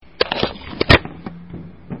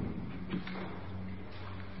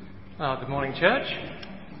Well, good morning, church.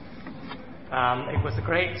 It was a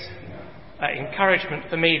great encouragement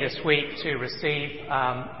for me this week to receive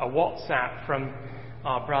a WhatsApp from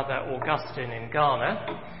our brother Augustine in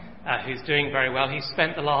Ghana, who's doing very well. He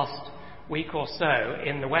spent the last week or so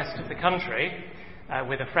in the west of the country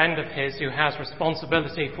with a friend of his who has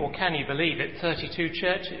responsibility for, can you believe it, 32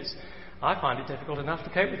 churches. I find it difficult enough to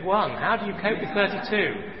cope with one. How do you cope with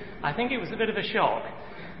 32? I think it was a bit of a shock.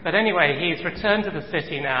 But anyway, he's returned to the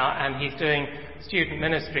city now and he's doing student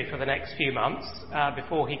ministry for the next few months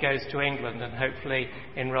before he goes to England and hopefully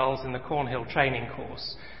enrolls in the Cornhill training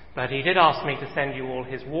course. But he did ask me to send you all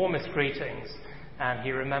his warmest greetings, and he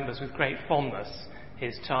remembers with great fondness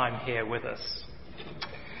his time here with us.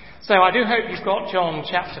 So I do hope you've got John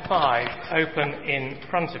chapter 5 open in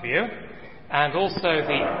front of you, and also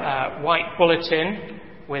the white bulletin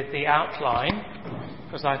with the outline,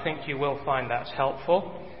 because I think you will find that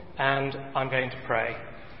helpful. And I'm going to pray.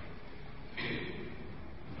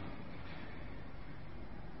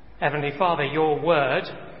 Heavenly Father, your word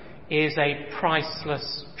is a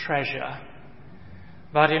priceless treasure.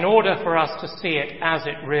 But in order for us to see it as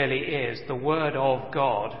it really is, the word of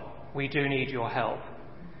God, we do need your help.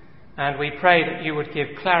 And we pray that you would give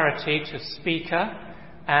clarity to speaker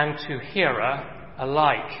and to hearer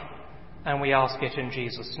alike. And we ask it in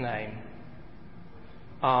Jesus' name.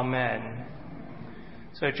 Amen.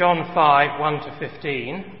 So John 5, 1 to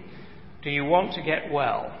 15, do you want to get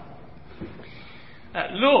well?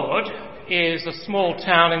 Lourdes is a small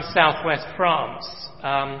town in southwest France.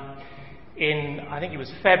 I think it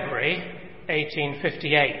was February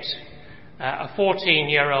 1858, a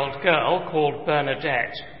 14-year-old girl called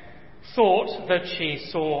Bernadette thought that she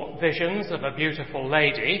saw visions of a beautiful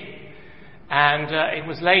lady, and it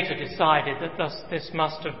was later decided that this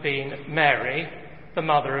must have been Mary, the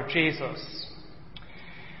mother of Jesus.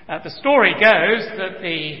 The story goes that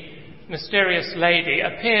the mysterious lady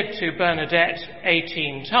appeared to Bernadette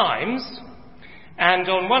 18 times, and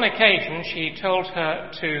on one occasion she told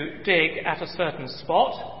her to dig at a certain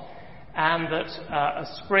spot, and that a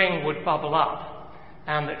spring would bubble up,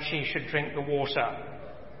 and that she should drink the water.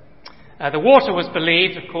 The water was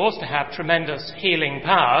believed, of course, to have tremendous healing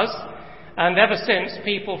powers, and ever since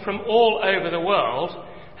people from all over the world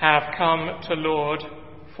have come to Lourdes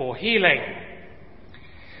for healing.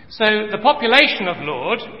 So the population of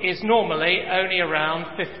Lourdes is normally only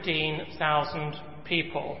around 15,000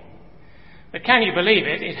 people. But can you believe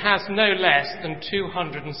it? It has no less than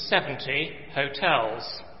 270 hotels.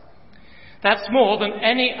 That's more than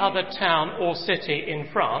any other town or city in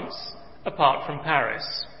France, apart from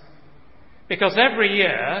Paris. Because every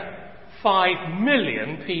year, 5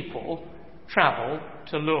 million people travel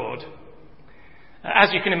to Lourdes.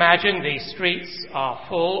 As you can imagine, the streets are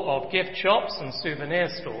full of gift shops and souvenir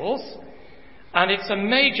stalls, and it's a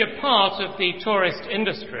major part of the tourist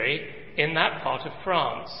industry in that part of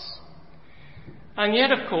France. And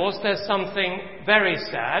yet, of course, there's something very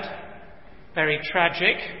sad, very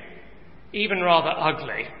tragic, even rather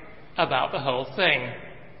ugly about the whole thing.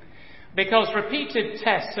 Because repeated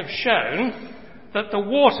tests have shown that the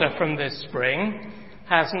water from this spring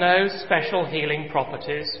has no special healing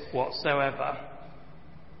properties whatsoever.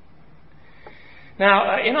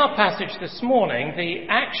 Now, in our passage this morning, the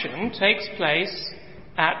action takes place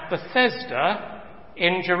at Bethesda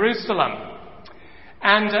in Jerusalem.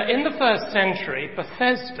 And in the first century,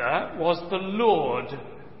 Bethesda was the Lord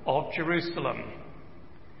of Jerusalem.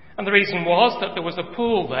 And the reason was that there was a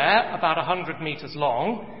pool there about 100 metres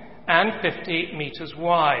long and 50 metres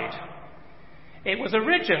wide. It was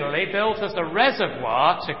originally built as a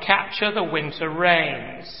reservoir to capture the winter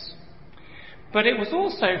rains. But it was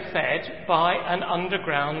also fed by an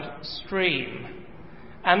underground stream.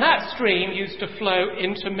 And that stream used to flow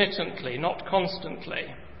intermittently, not constantly.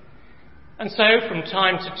 And so from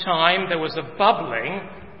time to time there was a bubbling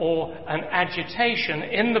or an agitation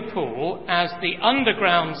in the pool as the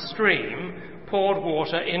underground stream poured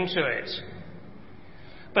water into it.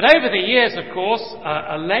 But over the years, of course,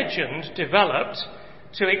 a legend developed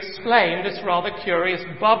to explain this rather curious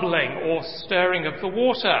bubbling or stirring of the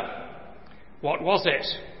water. What was it?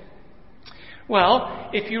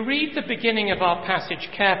 Well, if you read the beginning of our passage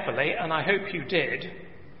carefully, and I hope you did,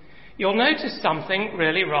 you'll notice something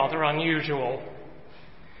really rather unusual.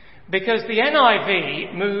 Because the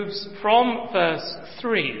NIV moves from verse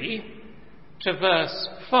 3 to verse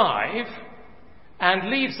 5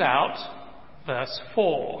 and leaves out verse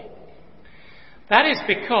 4. That is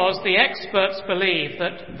because the experts believe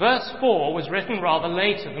that verse 4 was written rather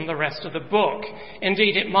later than the rest of the book.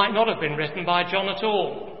 Indeed, it might not have been written by John at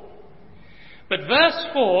all. But verse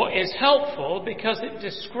 4 is helpful because it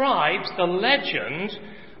describes the legend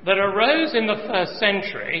that arose in the first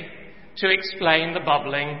century to explain the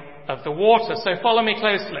bubbling of the water. So follow me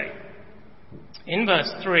closely. In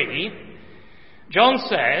verse 3, John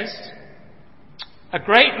says, a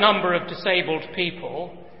great number of disabled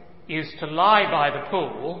people used to lie by the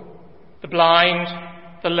pool, the blind,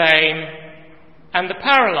 the lame, and the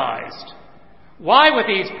paralyzed. Why were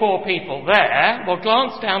these poor people there? Well,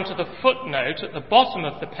 glance down to the footnote at the bottom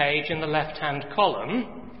of the page in the left-hand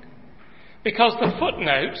column, because the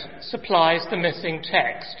footnote supplies the missing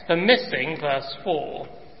text, the missing verse 4.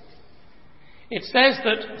 It says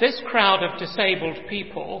that this crowd of disabled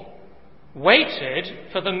people waited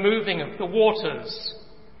for the moving of the waters.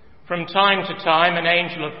 From time to time, an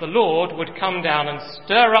angel of the Lord would come down and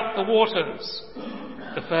stir up the waters.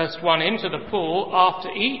 The first one into the pool after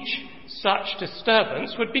each such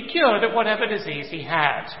disturbance would be cured of whatever disease he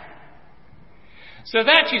had. So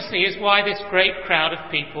that, you see, is why this great crowd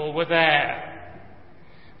of people were there.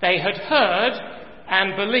 They had heard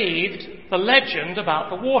and believed the legend about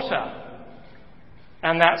the water.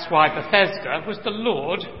 And that's why Bethesda was the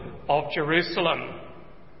Lord of Jerusalem.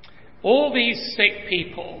 All these sick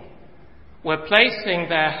people were placing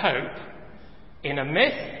their hope in a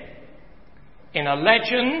myth, in a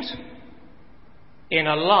legend, in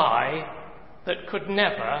a lie that could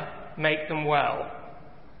never make them well.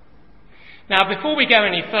 Now, before we go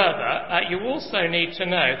any further, you also need to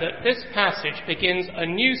know that this passage begins a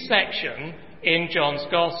new section in John's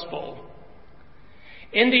Gospel.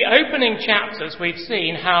 In the opening chapters, we've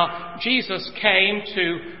seen how Jesus came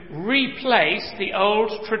to replace the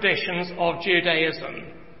old traditions of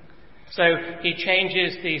Judaism. So he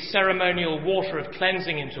changes the ceremonial water of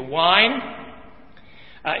cleansing into wine.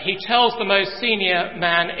 He tells the most senior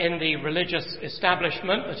man in the religious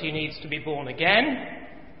establishment that he needs to be born again.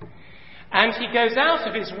 And he goes out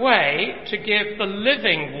of his way to give the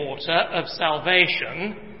living water of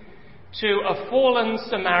salvation to a fallen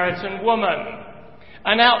Samaritan woman,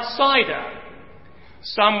 an outsider,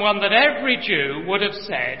 someone that every Jew would have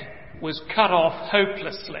said was cut off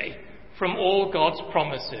hopelessly from all God's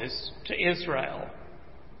promises to Israel.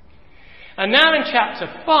 And now in chapter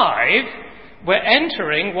 5, we're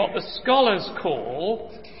entering what the scholars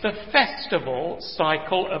call the festival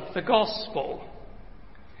cycle of the gospel.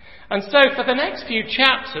 And so for the next few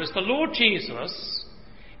chapters, the Lord Jesus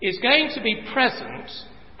is going to be present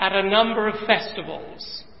at a number of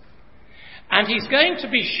festivals. And he's going to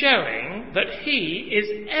be showing that he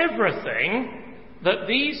is everything that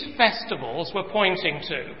these festivals were pointing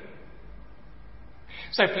to.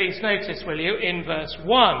 So please notice, will you, in verse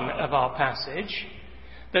 1 of our passage,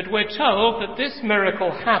 that we're told that this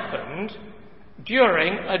miracle happened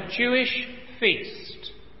during a Jewish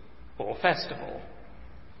feast or festival.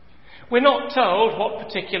 We're not told what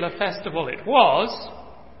particular festival it was,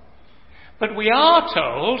 but we are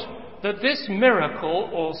told that this miracle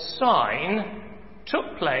or sign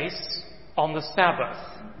took place on the Sabbath.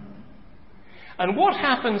 And what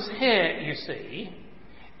happens here, you see,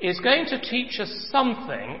 is going to teach us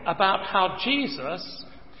something about how Jesus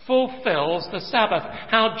fulfills the Sabbath,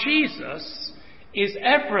 how Jesus is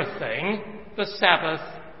everything the Sabbath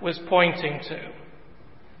was pointing to.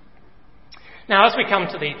 Now, as we come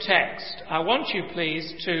to the text, I want you,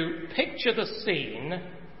 please, to picture the scene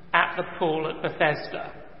at the pool at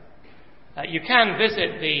Bethesda. You can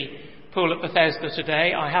visit the pool at Bethesda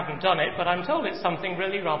today. I haven't done it, but I'm told it's something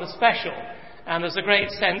really rather special, and there's a great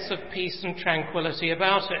sense of peace and tranquility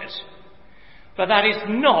about it. But that is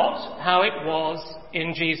not how it was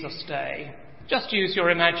in Jesus' day. Just use your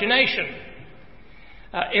imagination.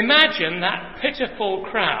 Imagine that pitiful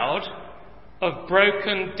crowd of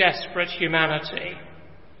broken, desperate humanity.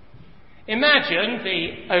 Imagine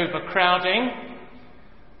the overcrowding,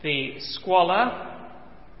 the squalor,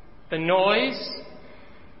 the noise,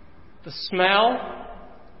 the smell,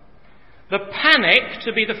 the panic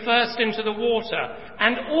to be the first into the water,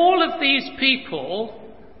 and all of these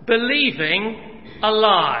people believing a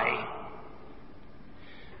lie.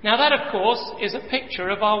 Now that, of course, is a picture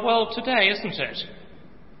of our world today, isn't it?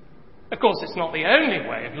 Of course, it's not the only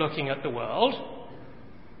way of looking at the world,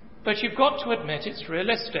 but you've got to admit it's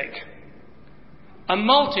realistic. A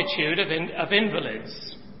multitude of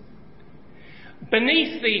invalids.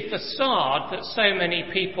 Beneath the facade that so many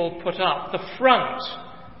people put up, the front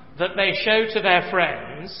that they show to their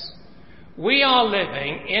friends, we are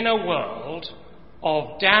living in a world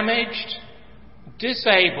of damaged,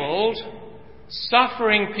 disabled,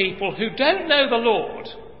 suffering people who don't know the Lord,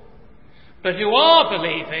 but who are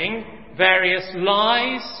believing various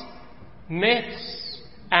lies, myths,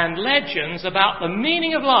 and legends about the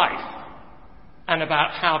meaning of life and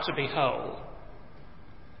about how to be whole.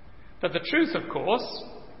 But the truth, of course,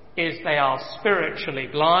 is they are spiritually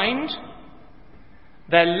blind.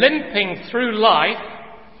 They're limping through life,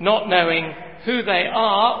 not knowing who they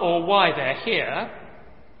are or why they're here.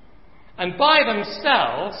 And by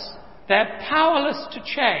themselves, they're powerless to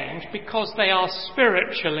change because they are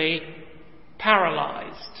spiritually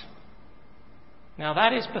paralyzed. Now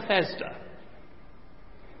that is Bethesda.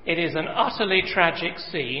 It is an utterly tragic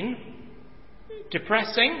scene,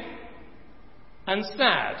 depressing and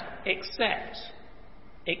sad, except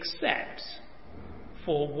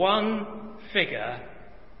for one figure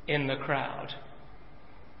in the crowd,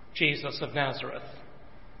 Jesus of Nazareth.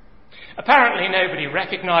 Apparently nobody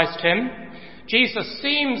recognized him. Jesus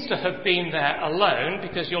seems to have been there alone,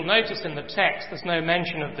 because you'll notice in the text there's no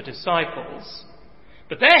mention of the disciples.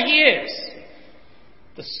 But there he is,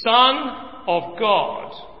 the Son of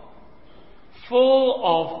God, full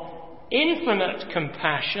of infinite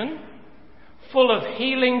compassion, full of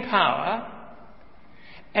healing power,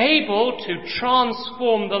 able to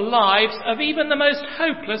transform the lives of even the most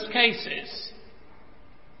hopeless cases.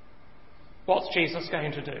 What's Jesus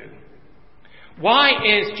going to do? Why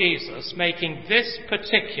is Jesus making this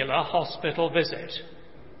particular hospital visit?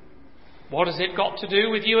 What has it got to do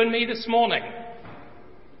with you and me this morning?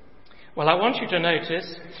 Well, I want you to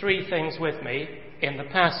notice three things with me in the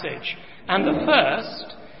passage. And the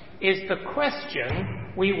first is the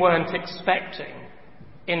question we weren't expecting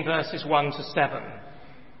in verses 1 to 7.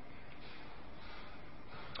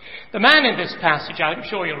 The man in this passage, I'm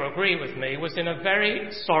sure you'll agree with me, was in a very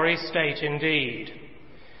sorry state indeed.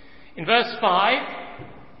 In verse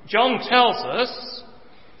 5, John tells us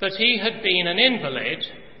that he had been an invalid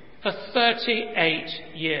for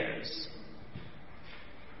 38 years.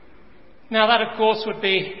 Now that, of course, would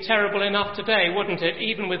be terrible enough today, wouldn't it,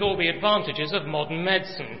 even with all the advantages of modern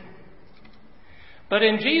medicine. But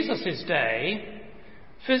in Jesus' day,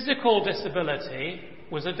 physical disability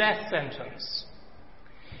was a death sentence.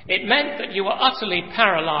 It meant that you were utterly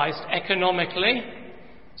paralyzed economically,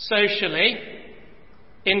 socially,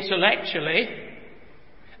 intellectually,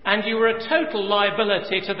 and you were a total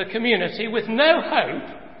liability to the community with no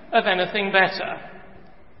hope of anything better.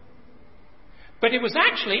 But it was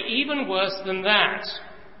actually even worse than that,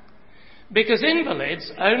 because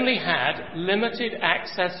invalids only had limited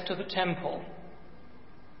access to the temple.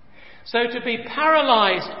 So to be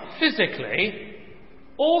paralyzed physically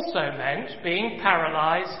also meant being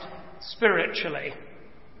paralyzed spiritually.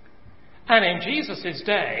 And in Jesus'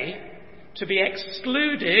 day, to be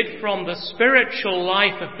excluded from the spiritual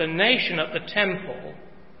life of the nation at the temple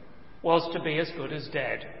was to be as good as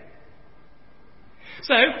dead.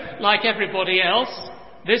 So, like everybody else,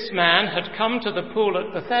 this man had come to the pool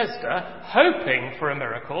at Bethesda hoping for a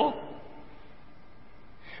miracle.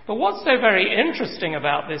 But what's so very interesting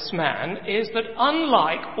about this man is that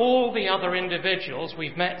unlike all the other individuals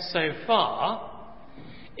we've met so far,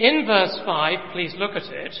 in verse 5, please look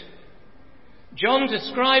at it, John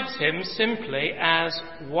describes him simply as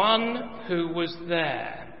one who was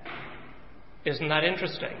there. Isn't that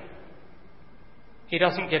interesting? He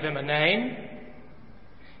doesn't give him a name.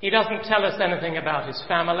 He doesn't tell us anything about his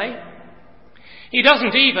family. He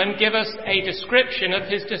doesn't even give us a description of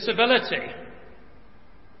his disability.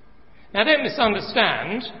 Now, don't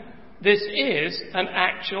misunderstand. This is an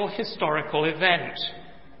actual historical event.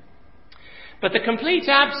 But the complete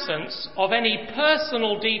absence of any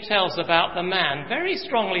personal details about the man very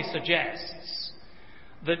strongly suggests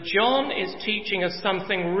that John is teaching us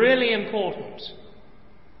something really important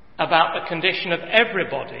about the condition of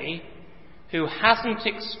everybody who hasn't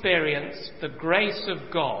experienced the grace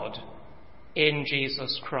of God in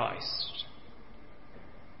Jesus Christ.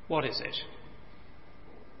 What is it?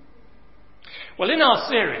 Well, in our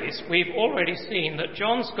series, we've already seen that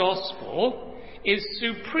John's Gospel is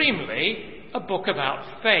supremely a book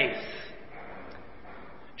about faith.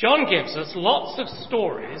 John gives us lots of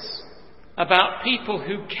stories about people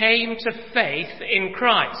who came to faith in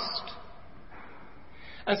Christ.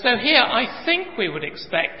 And so here I think we would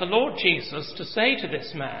expect the Lord Jesus to say to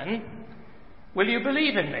this man, "Will you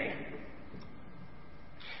believe in me?"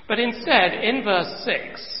 But instead, in verse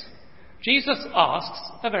 6, Jesus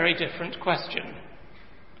asks a very different question.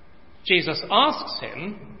 Jesus asks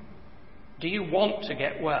him, "Do you want to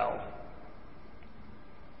get well?"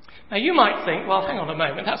 Now you might think, well, hang on a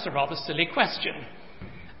moment, that's a rather silly question.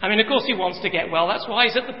 I mean, of course he wants to get well, that's why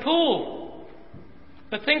he's at the pool.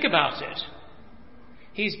 But think about it.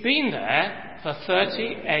 He's been there for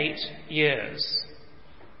 38 years.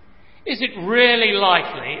 Is it really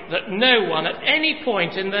likely that no one at any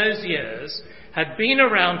point in those years had been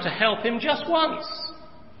around to help him just once?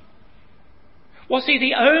 Was he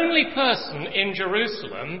the only person in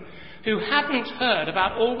Jerusalem who hadn't heard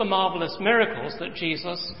about all the marvellous miracles that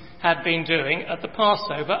Jesus had been doing at the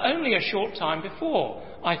Passover only a short time before?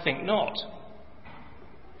 I think not.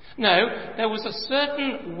 No, there was a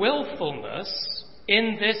certain willfulness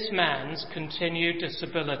in this man's continued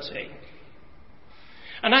disability.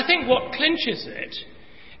 And I think what clinches it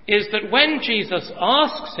is that when Jesus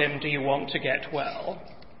asks him, "Do you want to get well?"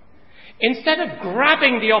 instead of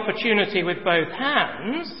grabbing the opportunity with both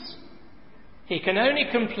hands, he can only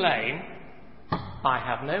complain, "I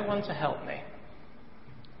have no one to help me."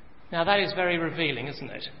 Now that is very revealing,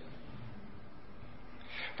 isn't it?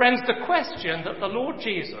 Friends, the question that the Lord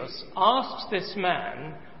Jesus asks this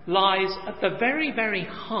man lies at the very, very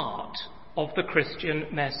heart of the Christian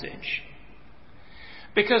message.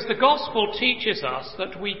 Because the gospel teaches us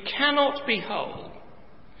that we cannot be whole,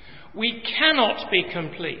 we cannot be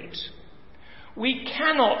complete, we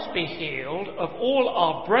cannot be healed of all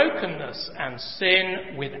our brokenness and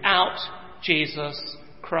sin without Jesus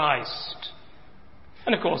Christ.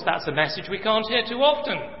 And of course that's a message we can't hear too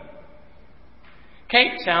often.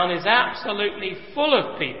 Cape Town is absolutely full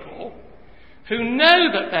of people who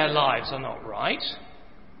know that their lives are not right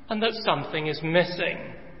and that something is missing.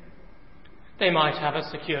 They might have a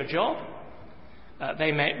secure job.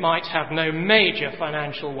 They might have no major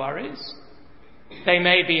financial worries. They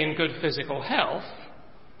may be in good physical health.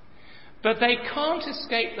 But they can't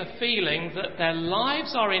escape the feeling that their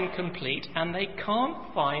lives are incomplete and they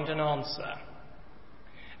can't find an answer.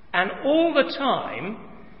 And all the time,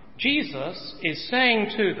 Jesus is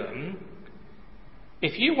saying to them,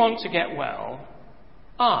 if you want to get well,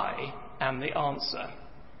 I am the answer.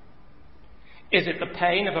 Is it the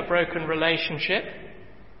pain of a broken relationship?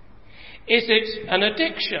 Is it an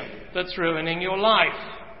addiction that's ruining your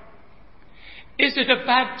life? Is it a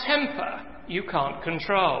bad temper you can't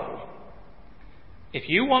control? If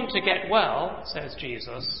you want to get well, says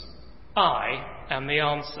Jesus, I am the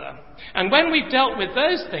answer. And when we've dealt with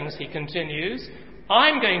those things, he continues,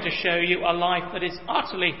 I'm going to show you a life that is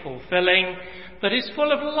utterly fulfilling, that is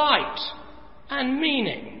full of light and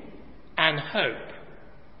meaning and hope.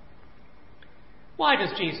 Why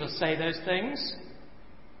does Jesus say those things?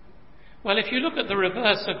 Well, if you look at the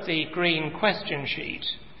reverse of the green question sheet,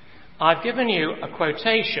 I've given you a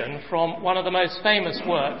quotation from one of the most famous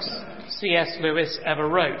works C.S. Lewis ever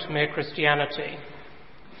wrote, Mere Christianity.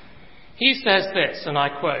 He says this, and I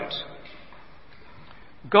quote,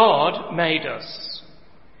 God made us,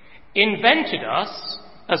 invented us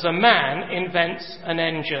as a man invents an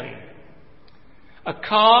engine. A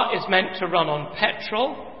car is meant to run on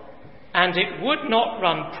petrol, and it would not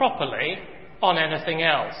run properly on anything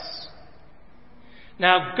else.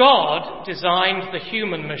 Now, God designed the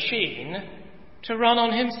human machine to run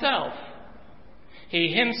on himself.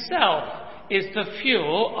 He himself is the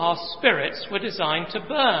fuel our spirits were designed to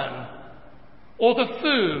burn, or the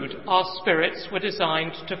food our spirits were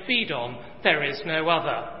designed to feed on. There is no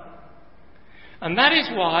other. And that is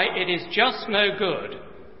why it is just no good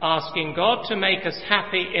asking God to make us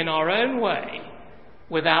happy in our own way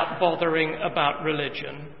without bothering about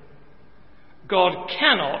religion. God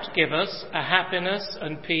cannot give us a happiness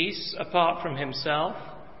and peace apart from himself,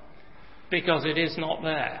 because it is not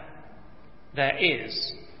there. There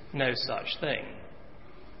is no such thing.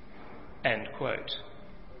 End quote.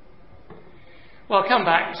 Well, come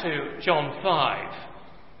back to John 5.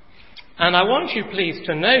 And I want you please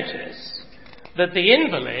to notice that the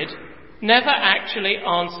invalid never actually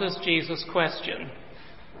answers Jesus' question.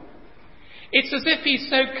 It's as if he's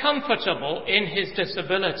so comfortable in his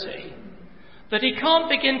disability that he can't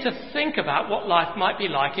begin to think about what life might be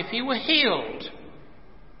like if he were healed.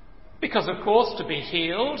 Because, of course, to be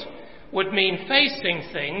healed would mean facing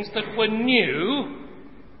things that were new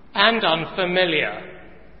and unfamiliar.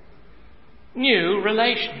 New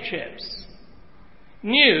relationships,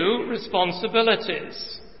 new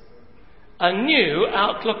responsibilities, a new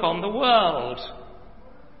outlook on the world,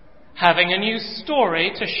 having a new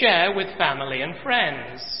story to share with family and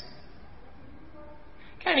friends.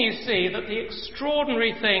 Can you see that the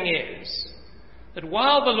extraordinary thing is that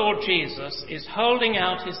while the Lord Jesus is holding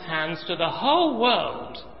out his hands to the whole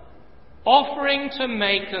world, offering to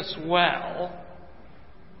make us well,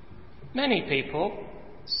 many people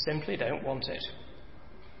simply don't want it.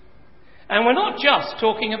 And we're not just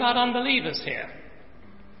talking about unbelievers here.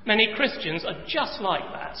 Many Christians are just like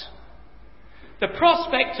that. The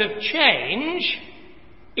prospect of change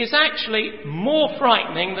is actually more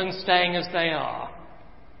frightening than staying as they are,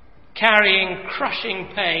 carrying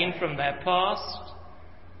crushing pain from their past,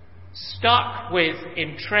 stuck with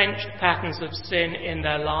entrenched patterns of sin in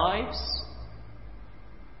their lives,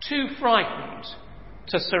 too frightened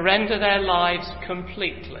to surrender their lives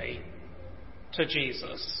completely to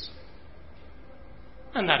Jesus.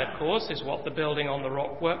 And that, of course, is what the Building on the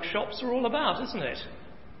Rock workshops are all about, isn't it?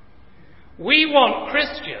 We want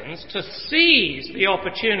Christians to seize the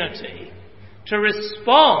opportunity to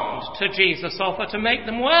respond to Jesus' offer to make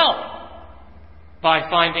them well by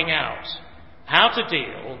finding out how to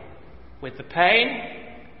deal with the pain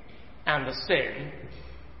and the sin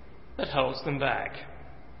that holds them back.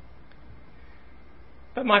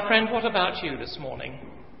 But my friend, what about you this morning?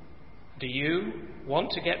 Do you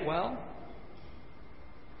want to get well?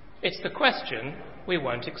 It's the question we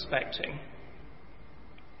weren't expecting.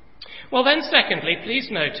 Well then, secondly, please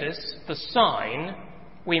notice the sign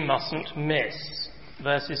we mustn't miss,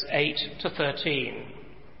 verses 8 to 13.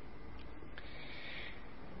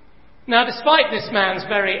 Now, despite this man's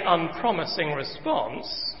very unpromising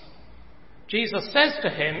response, Jesus says to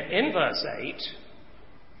him in verse 8,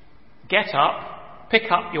 "Get up,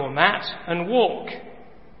 pick up your mat and walk."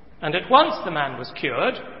 And at once the man was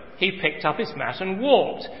cured. He picked up his mat and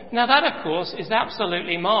walked. Now that, of course, is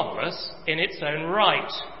absolutely marvellous in its own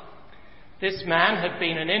right. This man had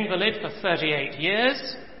been an invalid for 38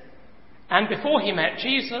 years, and before he met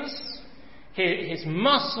Jesus, his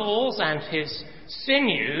muscles and his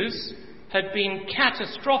sinews had been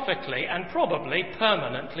catastrophically and probably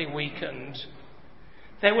permanently weakened.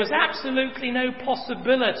 There was absolutely no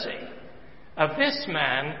possibility of this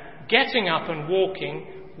man getting up and walking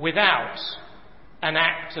without an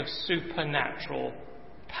act of supernatural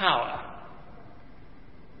power.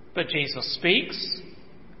 But Jesus speaks,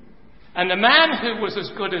 and the man who was as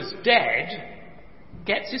good as dead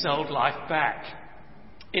gets his old life back.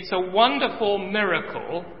 It's a wonderful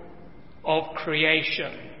miracle of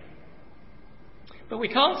creation. But we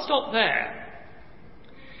can't stop there,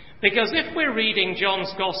 because if we're reading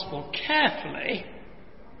John's Gospel carefully,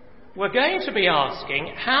 we're going to be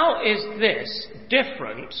asking, how is this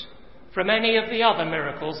different from any of the other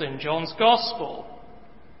miracles in John's Gospel?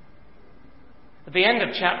 At the end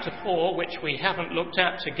of chapter 4, which we haven't looked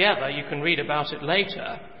at together, you can read about it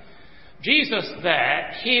later, Jesus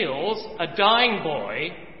there heals a dying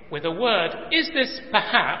boy with a word. Is this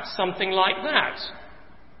perhaps something like that?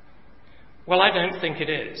 Well, I don't think it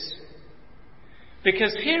is.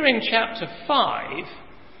 Because here in chapter 5,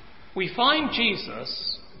 we find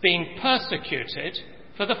Jesus being persecuted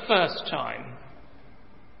for the first time.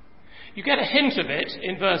 You get a hint of it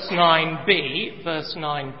in verse 9b,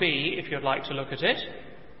 if you'd like to look at it,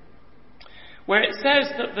 where it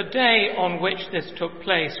says that the day on which this took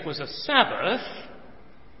place was a Sabbath,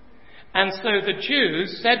 and so the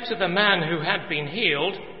Jews said to the man who had been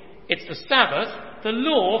healed, "It's the Sabbath, the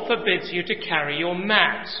law forbids you to carry your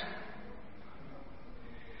mat."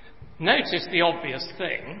 Notice the obvious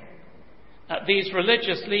thing. These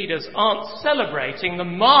religious leaders aren't celebrating the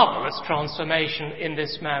marvellous transformation in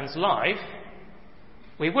this man's life.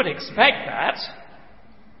 We would expect that,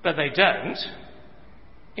 but they don't.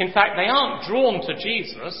 In fact, they aren't drawn to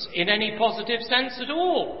Jesus in any positive sense at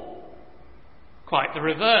all. Quite the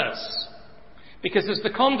reverse. Because as the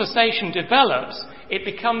conversation develops, it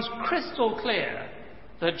becomes crystal clear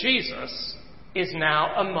that Jesus is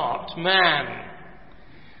now a marked man.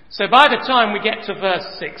 So by the time we get to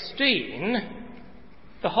verse 16,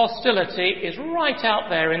 the hostility is right out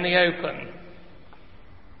there in the open.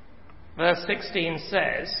 Verse 16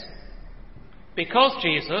 says, "Because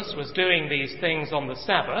Jesus was doing these things on the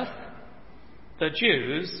Sabbath, the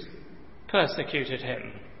Jews persecuted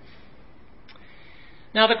him."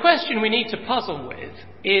 Now the question we need to puzzle with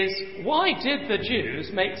is, why did the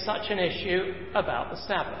Jews make such an issue about the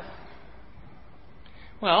Sabbath?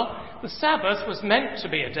 Well, the Sabbath was meant to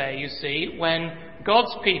be a day, you see, when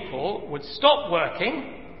God's people would stop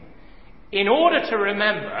working in order to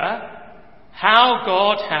remember how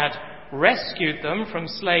God had rescued them from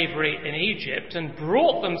slavery in Egypt and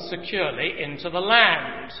brought them securely into the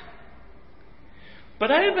land.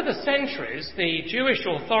 But over the centuries, the Jewish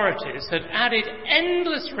authorities had added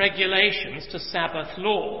endless regulations to Sabbath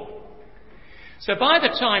law. So by the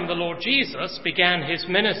time the Lord Jesus began his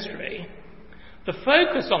ministry, the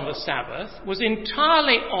focus on the Sabbath was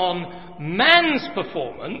entirely on man's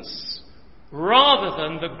performance rather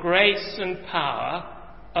than the grace and power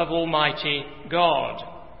of Almighty God.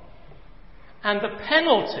 And the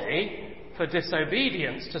penalty for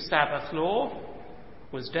disobedience to Sabbath law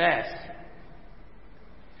was death.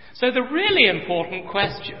 So the really important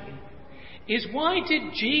question is, why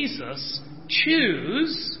did Jesus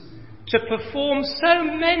choose to perform so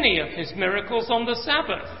many of his miracles on the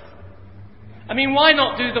Sabbath? I mean, why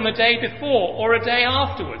not do them a day before or a day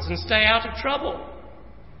afterwards and stay out of trouble?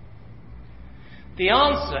 The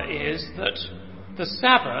answer is that the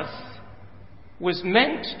Sabbath was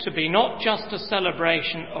meant to be not just a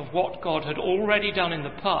celebration of what God had already done in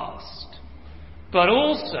the past, but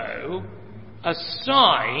also a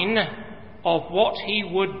sign of what he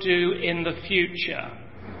would do in the future.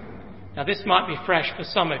 Now this might be fresh for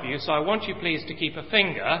some of you, so I want you please to keep a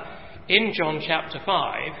finger in John chapter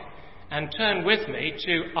 5 and turn with me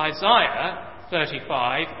to Isaiah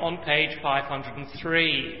 35 on page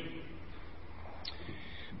 503.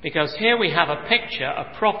 Because here we have a picture,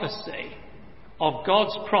 a prophecy of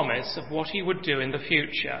God's promise of what he would do in the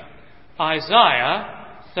future.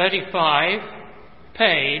 Isaiah 35,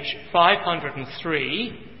 page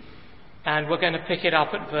 503, and we're going to pick it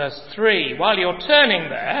up at verse 3. While you're turning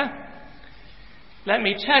there, let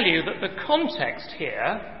me tell you that the context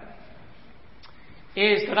here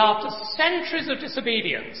is that after centuries of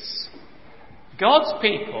disobedience, God's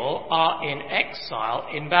people are in exile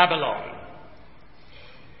in Babylon.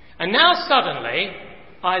 And now suddenly,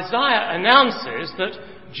 Isaiah announces that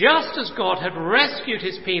just as God had rescued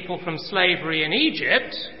his people from slavery in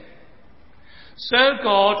Egypt, so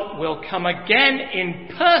God will come again in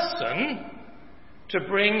person to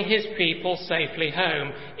bring his people safely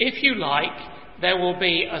home. If you like, there will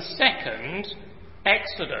be a second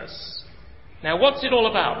Exodus. Now, what's it all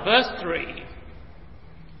about? Verse 3.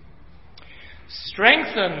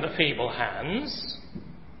 Strengthen the feeble hands,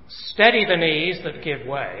 steady the knees that give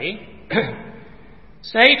way.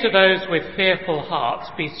 Say to those with fearful hearts,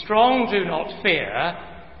 be strong, do not fear.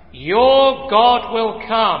 Your God will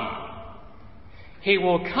come. He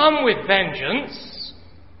will come with vengeance,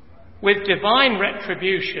 with divine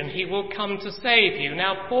retribution. He will come to save you.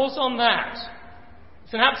 Now pause on that.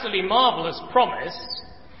 It's an absolutely marvellous promise.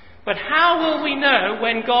 But how will we know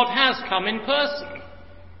when God has come in person?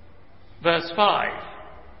 Verse 5.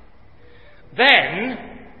 Then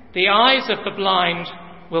the eyes of the blind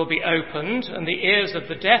will be opened and the ears of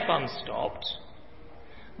the deaf unstopped.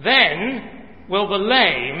 Then will the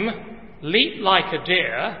lame leap like a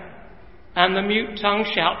deer and the mute tongue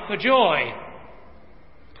shout for joy.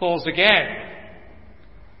 Pause again.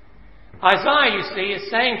 Isaiah, you see,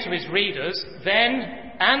 is saying to his readers then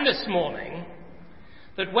and this morning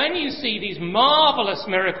that when you see these marvellous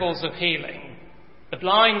miracles of healing, the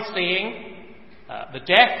blind seeing, the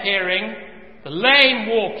deaf hearing, the lame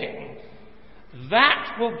walking,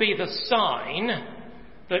 that will be the sign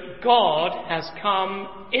that God has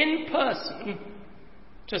come in person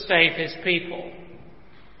to save his people.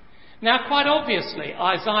 Now, quite obviously,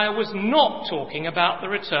 Isaiah was not talking about the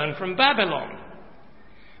return from Babylon,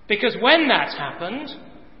 because when that happened,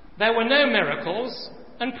 there were no miracles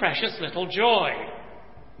and precious little joy.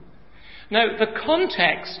 No, the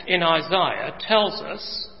context in Isaiah tells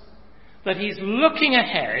us that he's looking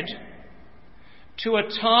ahead to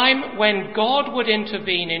a time when God would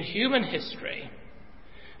intervene in human history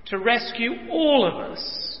to rescue all of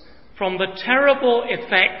us from the terrible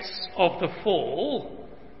effects of the fall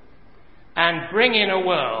and bring in a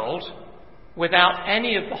world without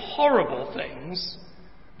any of the horrible things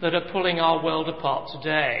that are pulling our world apart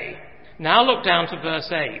today. Now look down to verse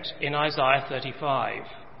 8 in Isaiah 35.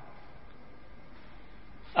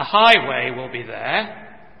 A highway will be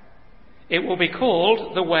there. It will be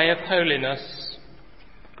called the way of holiness.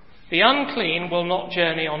 The unclean will not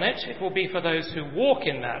journey on it. It will be for those who walk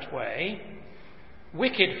in that way.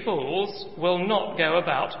 Wicked fools will not go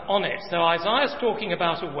about on it. So Isaiah's talking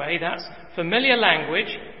about a way. That's familiar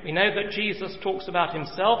language. We know that Jesus talks about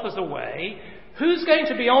himself as a way. Who's going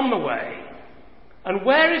to be on the way? And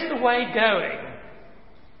where is the way going?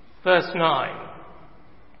 Verse 9.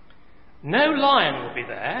 No lion will be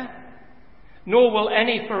there, nor will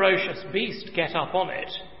any ferocious beast get up on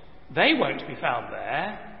it. They won't be found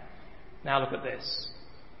there. Now look at this.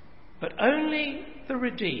 But only the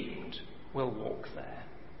redeemed will walk there,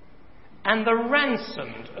 and the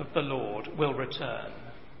ransomed of the Lord will return.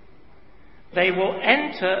 They will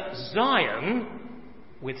enter Zion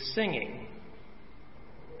with singing.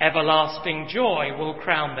 Everlasting joy will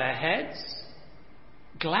crown their heads.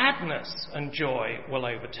 Gladness and joy will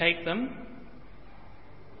overtake them,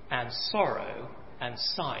 and sorrow and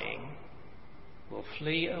sighing will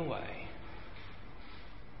flee away.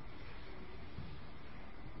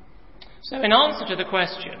 So in answer to the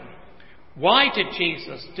question, why did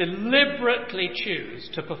Jesus deliberately choose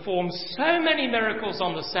to perform so many miracles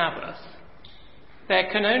on the Sabbath? There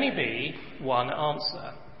can only be one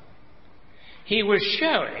answer. He was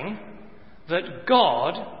showing that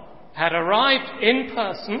God had arrived in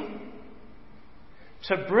person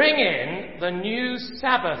to bring in the new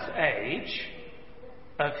Sabbath age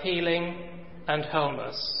of healing and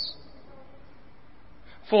wholeness.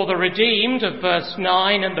 For the redeemed of verse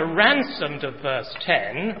 9 and the ransomed of verse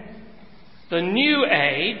 10, the new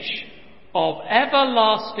age of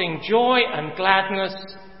everlasting joy and gladness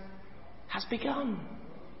has begun.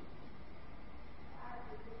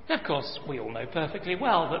 Of course, we all know perfectly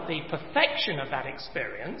well that the perfection of that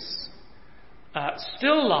experience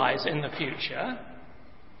still lies in the future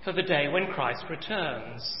for the day when Christ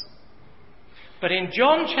returns. But in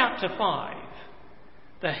John chapter 5,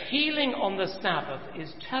 the healing on the Sabbath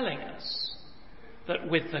is telling us that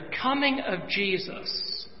with the coming of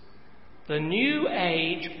Jesus, the new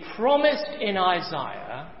age promised in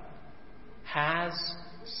Isaiah has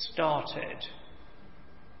started.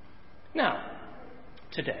 Now,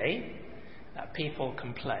 today, people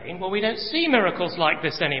complain, well, we don't see miracles like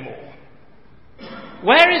this anymore.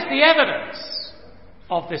 Where is the evidence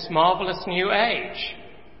of this marvellous new age?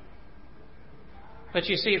 But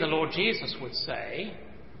you see, the Lord Jesus would say,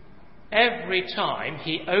 every time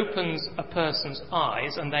he opens a person's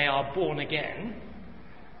eyes and they are born again,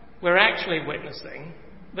 we're actually witnessing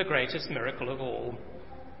the greatest miracle of all.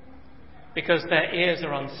 Because their ears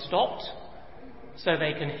are unstopped, so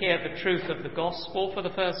they can hear the truth of the gospel for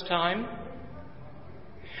the first time.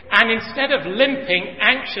 And instead of limping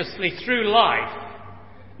anxiously through life,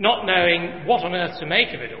 not knowing what on earth to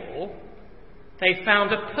make of it all, they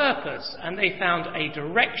found a purpose and they found a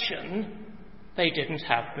direction they didn't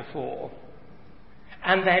have before.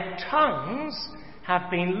 And their tongues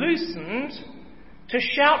have been loosened to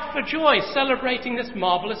shout for joy, celebrating this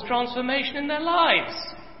marvellous transformation in their lives.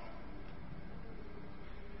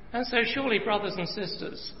 And so surely, brothers and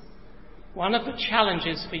sisters, one of the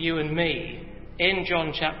challenges for you and me in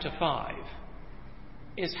John chapter 5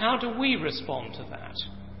 is, how do we respond to that?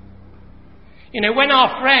 You know, when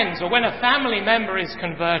our friends or when a family member is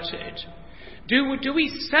converted, do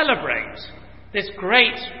we celebrate this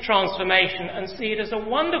great transformation and see it as a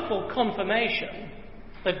wonderful confirmation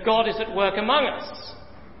that God is at work among us?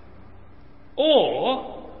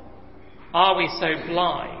 Or are we so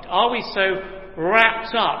blind? Are we so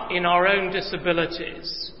wrapped up in our own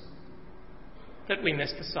disabilities that we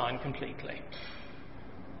miss the sign completely?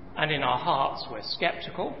 And in our hearts we're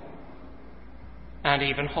sceptical and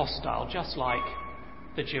even hostile, just like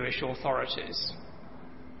the Jewish authorities.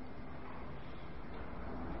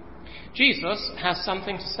 Jesus has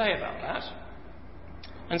something to say about that.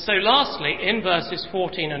 And so lastly, in verses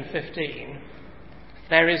 14 and 15,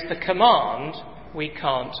 there is the command we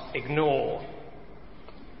can't ignore.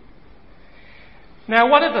 Now,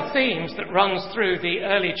 one of the themes that runs through the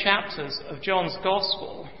early chapters of John's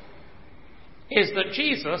Gospel is that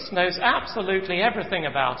Jesus knows absolutely everything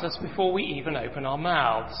about us before we even open our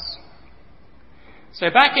mouths. So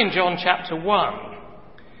back in John chapter 1,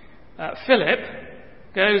 Philip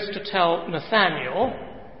goes to tell Nathanael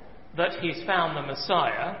that he's found the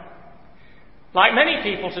Messiah. Like many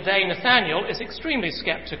people today, Nathanael is extremely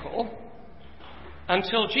sceptical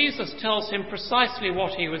until Jesus tells him precisely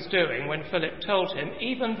what he was doing when Philip told him,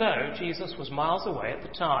 even though Jesus was miles away at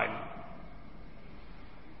the time.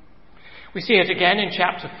 We see it again in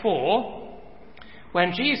chapter 4,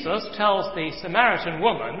 when Jesus tells the Samaritan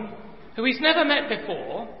woman, who he's never met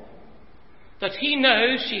before, that he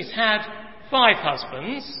knows she's had 5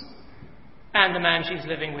 husbands, and the man she's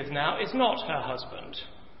living with now is not her husband.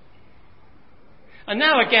 And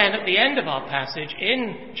now again, at the end of our passage,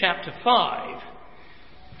 in chapter 5,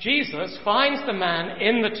 Jesus finds the man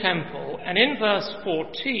in the temple, and in verse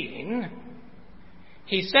 14,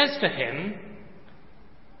 he says to him,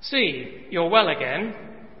 "See, you're well again.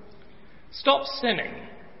 Stop sinning,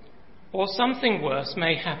 or something worse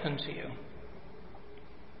may happen to you."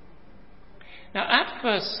 Now, at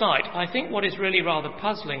first sight, I think what is really rather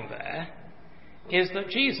puzzling there is that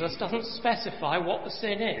Jesus doesn't specify what the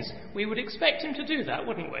sin is. We would expect him to do that,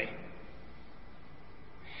 wouldn't we?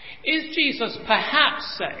 Is Jesus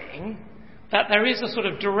perhaps saying that there is a sort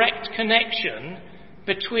of direct connection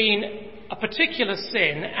between a particular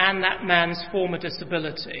sin and that man's former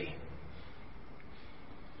disability?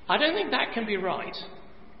 I don't think that can be right.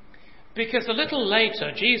 Because a little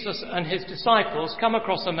later, Jesus and his disciples come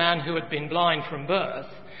across a man who had been blind from birth,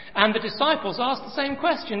 and the disciples ask the same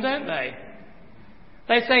question, don't they?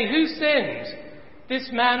 They say, who sinned,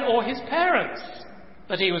 this man or his parents,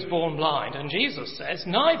 that he was born blind? And Jesus says,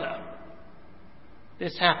 neither.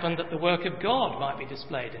 This happened that the work of God might be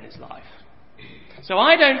displayed in his life. So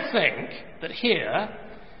I don't think that here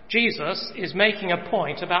Jesus is making a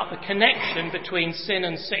point about the connection between sin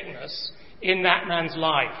and sickness in that man's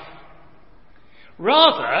life.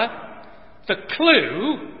 Rather, the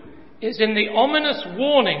clue is in the ominous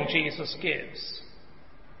warning Jesus gives,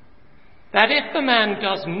 that if the man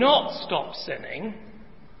does not stop sinning,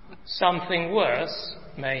 something worse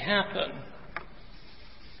may happen.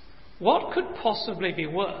 What could possibly be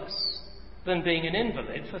worse than being an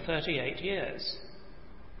invalid for 38 years?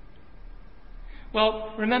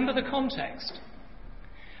 Well, remember the context.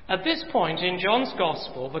 At this point in John's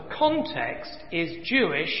Gospel, the context is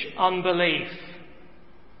Jewish unbelief.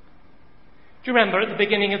 Do you remember at the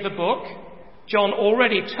beginning of the book, John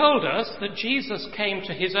already told us that Jesus came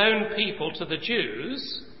to his own people, to the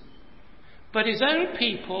Jews, but his own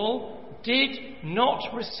people did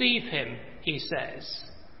not receive him, he says.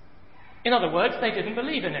 In other words, they didn't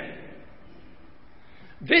believe in him.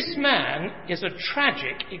 This man is a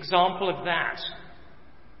tragic example of that.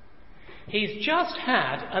 He's just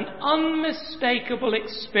had an unmistakable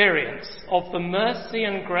experience of the mercy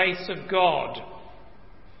and grace of God.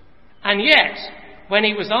 And yet, when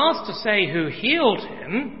he was asked to say who healed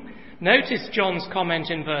him, notice John's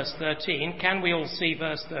comment in verse 13. Can we all see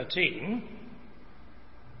verse 13?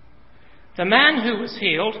 The man who was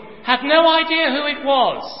healed had no idea who it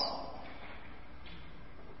was.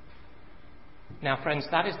 Now, friends,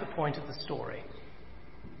 that is the point of the story.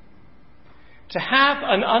 To have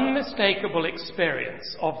an unmistakable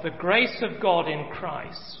experience of the grace of God in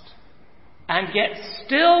Christ and yet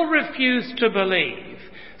still refuse to believe,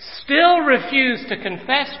 still refuse to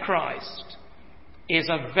confess Christ, is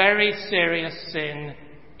a very serious sin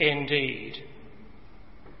indeed.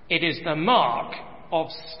 It is the mark of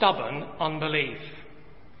stubborn unbelief.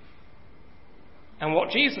 And what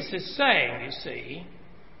Jesus is saying, you see,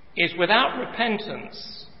 is without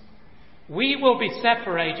repentance, we will be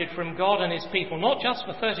separated from God and his people, not just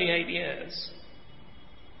for 38 years,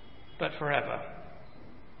 but forever.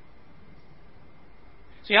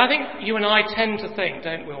 See, I think you and I tend to think,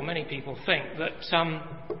 don't we, or many people think, that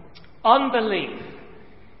unbelief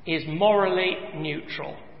is morally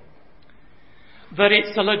neutral. That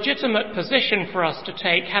it's a legitimate position for us to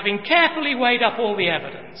take, having carefully weighed up all the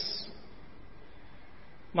evidence.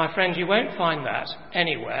 My friend, you won't find that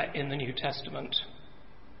anywhere in the New Testament.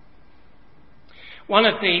 One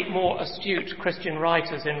of the more astute Christian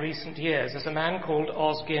writers in recent years is a man called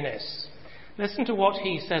Os Guinness. Listen to what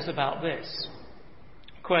he says about this.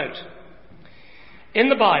 Quote, "In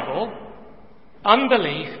the Bible,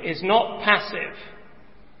 unbelief is not passive,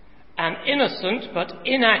 an innocent but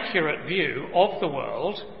inaccurate view of the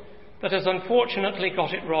world that has unfortunately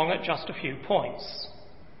got it wrong at just a few points.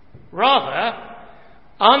 Rather,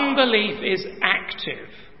 unbelief is active,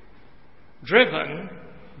 driven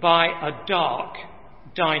by a dark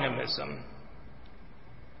dynamism."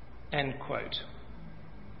 End quote.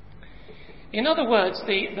 In other words,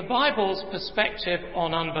 the Bible's perspective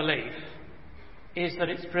on unbelief is that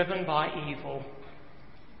it's driven by evil.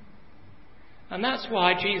 And that's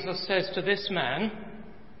why Jesus says to this man,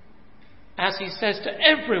 as he says to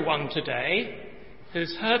everyone today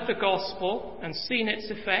who's heard the gospel and seen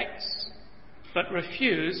its effects, but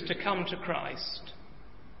refused to come to Christ,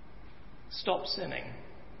 stop sinning,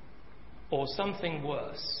 or something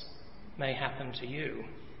worse may happen to you.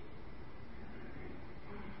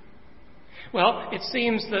 Well, it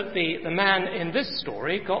seems that the man in this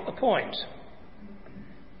story got the point.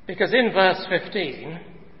 Because in verse 15,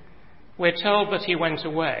 we're told that he went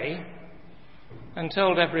away and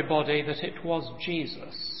told everybody that it was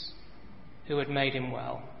Jesus who had made him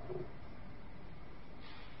well.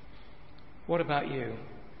 What about you?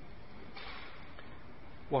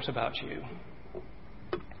 What about you?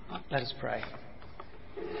 Let us pray.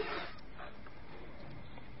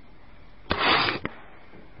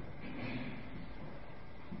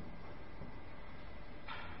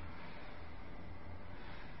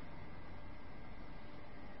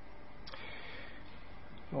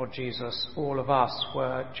 Lord Jesus, all of us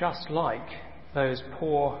were just like those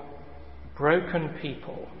poor, broken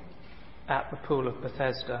people at the pool of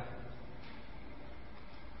Bethesda.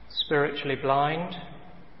 Spiritually blind,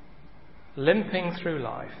 limping through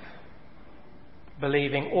life,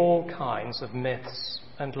 believing all kinds of myths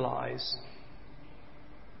and lies.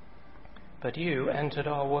 But you entered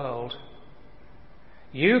our world.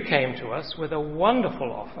 You came to us with a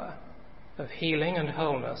wonderful offer of healing and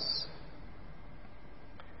wholeness.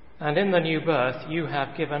 And in the new birth, you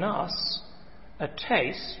have given us a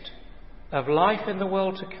taste of life in the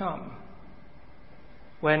world to come,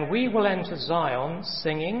 when we will enter Zion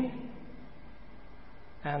singing,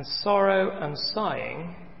 and sorrow and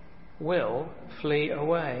sighing will flee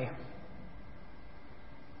away.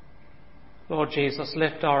 Lord Jesus,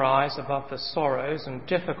 lift our eyes above the sorrows and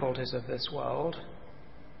difficulties of this world,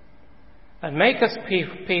 and make us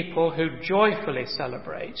people who joyfully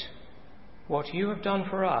celebrate what you have done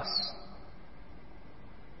for us,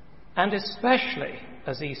 and especially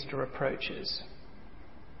as Easter approaches,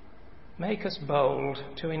 make us bold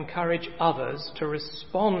to encourage others to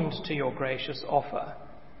respond to your gracious offer,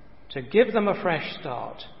 to give them a fresh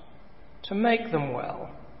start, to make them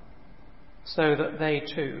well, so that they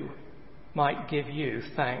too might give you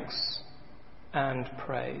thanks and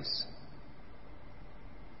praise.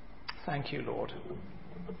 Thank you, Lord.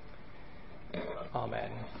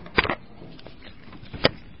 Amen.